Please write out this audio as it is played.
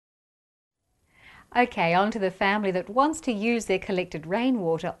Okay, on to the family that wants to use their collected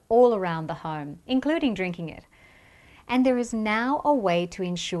rainwater all around the home, including drinking it. And there is now a way to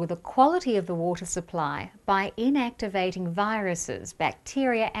ensure the quality of the water supply by inactivating viruses,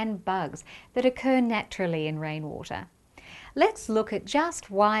 bacteria and bugs that occur naturally in rainwater. Let's look at just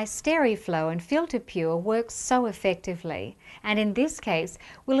why SteriFlow and FilterPure work so effectively. And in this case,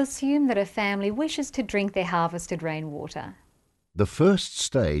 we'll assume that a family wishes to drink their harvested rainwater. The first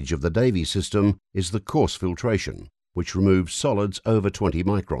stage of the Davy system is the coarse filtration, which removes solids over 20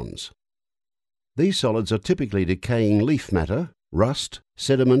 microns. These solids are typically decaying leaf matter, rust,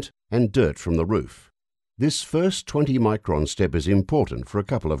 sediment and dirt from the roof. This first 20 micron step is important for a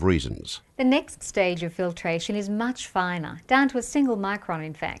couple of reasons. The next stage of filtration is much finer, down to a single micron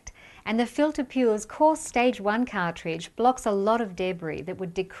in fact, and the FilterPure's coarse stage 1 cartridge blocks a lot of debris that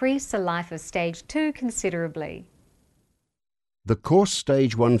would decrease the life of stage 2 considerably. The coarse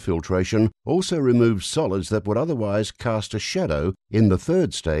stage 1 filtration also removes solids that would otherwise cast a shadow in the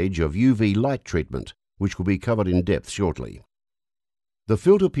third stage of UV light treatment, which will be covered in depth shortly. The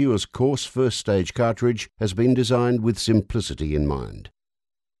FilterPure's coarse first stage cartridge has been designed with simplicity in mind.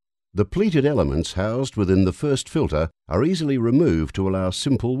 The pleated elements housed within the first filter are easily removed to allow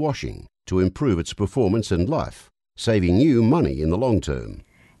simple washing to improve its performance and life, saving you money in the long term.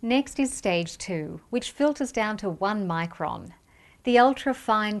 Next is stage 2, which filters down to 1 micron. The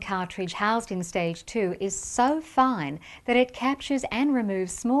ultra-fine cartridge housed in stage 2 is so fine that it captures and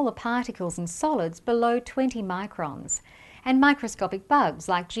removes smaller particles and solids below 20 microns, and microscopic bugs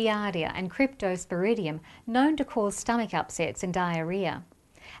like Giardia and Cryptosporidium known to cause stomach upsets and diarrhea.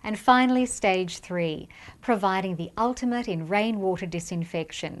 And finally, stage 3, providing the ultimate in rainwater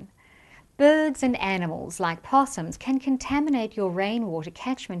disinfection. Birds and animals like possums can contaminate your rainwater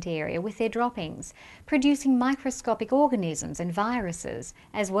catchment area with their droppings, producing microscopic organisms and viruses,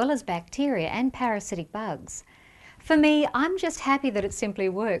 as well as bacteria and parasitic bugs. For me, I'm just happy that it simply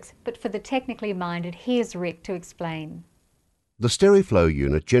works, but for the technically minded, here's Rick to explain. The SteriFlow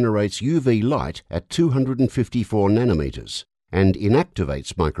unit generates UV light at 254 nanometers and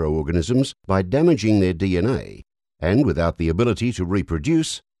inactivates microorganisms by damaging their DNA, and without the ability to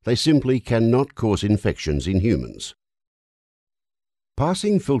reproduce, they simply cannot cause infections in humans.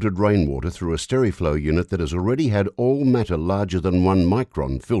 Passing filtered rainwater through a SteriFlow unit that has already had all matter larger than 1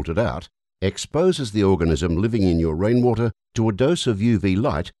 micron filtered out exposes the organism living in your rainwater to a dose of UV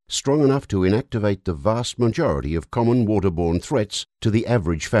light strong enough to inactivate the vast majority of common waterborne threats to the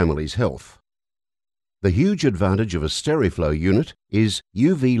average family's health. The huge advantage of a SteriFlow unit is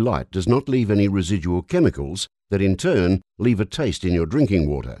UV light does not leave any residual chemicals that in turn leave a taste in your drinking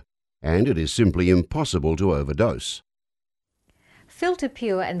water, and it is simply impossible to overdose.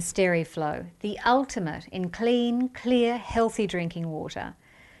 FilterPure and SteriFlow, the ultimate in clean, clear, healthy drinking water.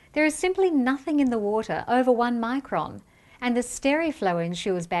 There is simply nothing in the water over 1 micron, and the SteriFlow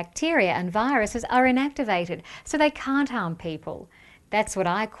ensures bacteria and viruses are inactivated so they can't harm people. That's what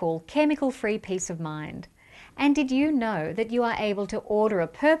I call chemical-free peace of mind. And did you know that you are able to order a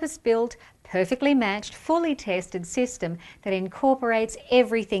purpose-built, perfectly matched, fully tested system that incorporates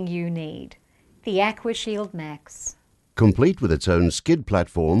everything you need? The AquaShield Max. Complete with its own skid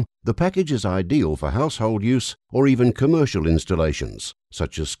platform, the package is ideal for household use or even commercial installations,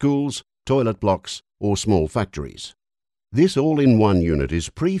 such as schools, toilet blocks or small factories. This all-in-one unit is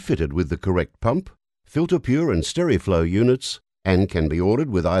pre-fitted with the correct pump, FilterPure and SteriFlow units, and can be ordered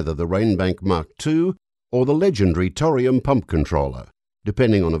with either the Rainbank Mark II or the legendary Thorium pump controller,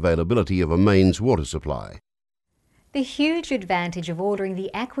 depending on availability of a mains water supply. The huge advantage of ordering the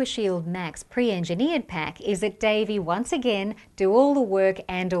AquaShield Max pre-engineered pack is that Davy once again do all the work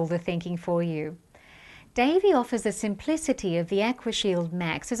and all the thinking for you. Davy offers the simplicity of the AquaShield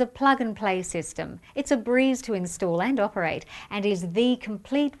Max as a plug-and-play system. It's a breeze to install and operate and is the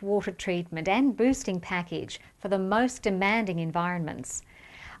complete water treatment and boosting package for the most demanding environments.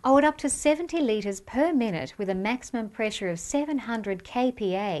 At up to 70 litres per minute with a maximum pressure of 700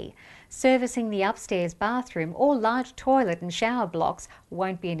 kPa, servicing the upstairs bathroom or large toilet and shower blocks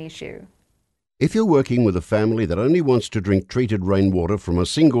won't be an issue. If you're working with a family that only wants to drink treated rainwater from a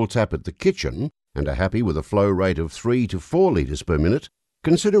single tap at the kitchen and are happy with a flow rate of 3 to 4 litres per minute,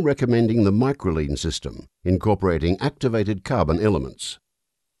 consider recommending the microlean system, incorporating activated carbon elements.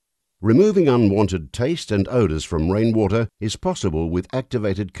 Removing unwanted taste and odours from rainwater is possible with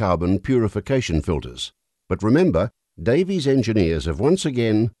activated carbon purification filters. But remember, Davy's engineers have once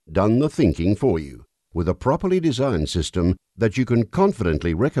again done the thinking for you, with a properly designed system that you can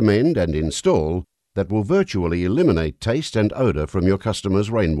confidently recommend and install that will virtually eliminate taste and odour from your customers'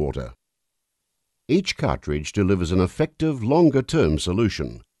 rainwater. Each cartridge delivers an effective longer-term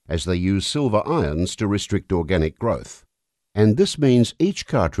solution as they use silver ions to restrict organic growth. And this means each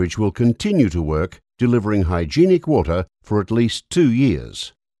cartridge will continue to work, delivering hygienic water for at least 2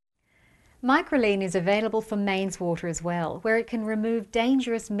 years. Microline is available for mains water as well, where it can remove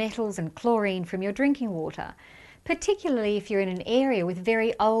dangerous metals and chlorine from your drinking water, particularly if you're in an area with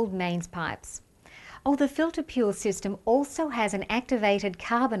very old mains pipes. Oh, the Filter Pure system also has an activated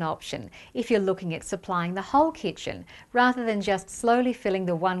carbon option if you're looking at supplying the whole kitchen rather than just slowly filling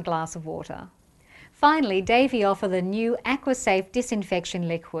the one glass of water. Finally, Davey offer the new AquaSafe disinfection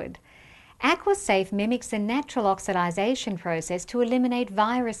liquid. AquaSafe mimics the natural oxidization process to eliminate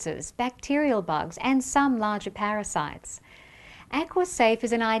viruses, bacterial bugs and some larger parasites. AquaSafe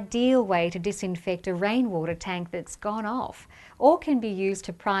is an ideal way to disinfect a rainwater tank that's gone off, or can be used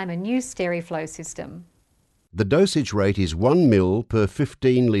to prime a new SteriFlow system. The dosage rate is 1 ml per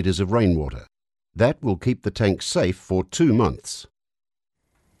 15 litres of rainwater. That will keep the tank safe for 2 months.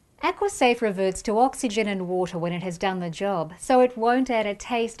 AquaSafe reverts to oxygen and water when it has done the job, so it won't add a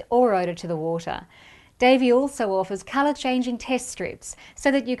taste or odour to the water. Davey also offers colour-changing test strips so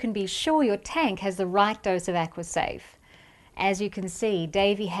that you can be sure your tank has the right dose of AquaSafe. As you can see,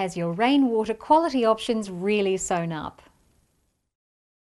 Davey has your rainwater quality options really sewn up.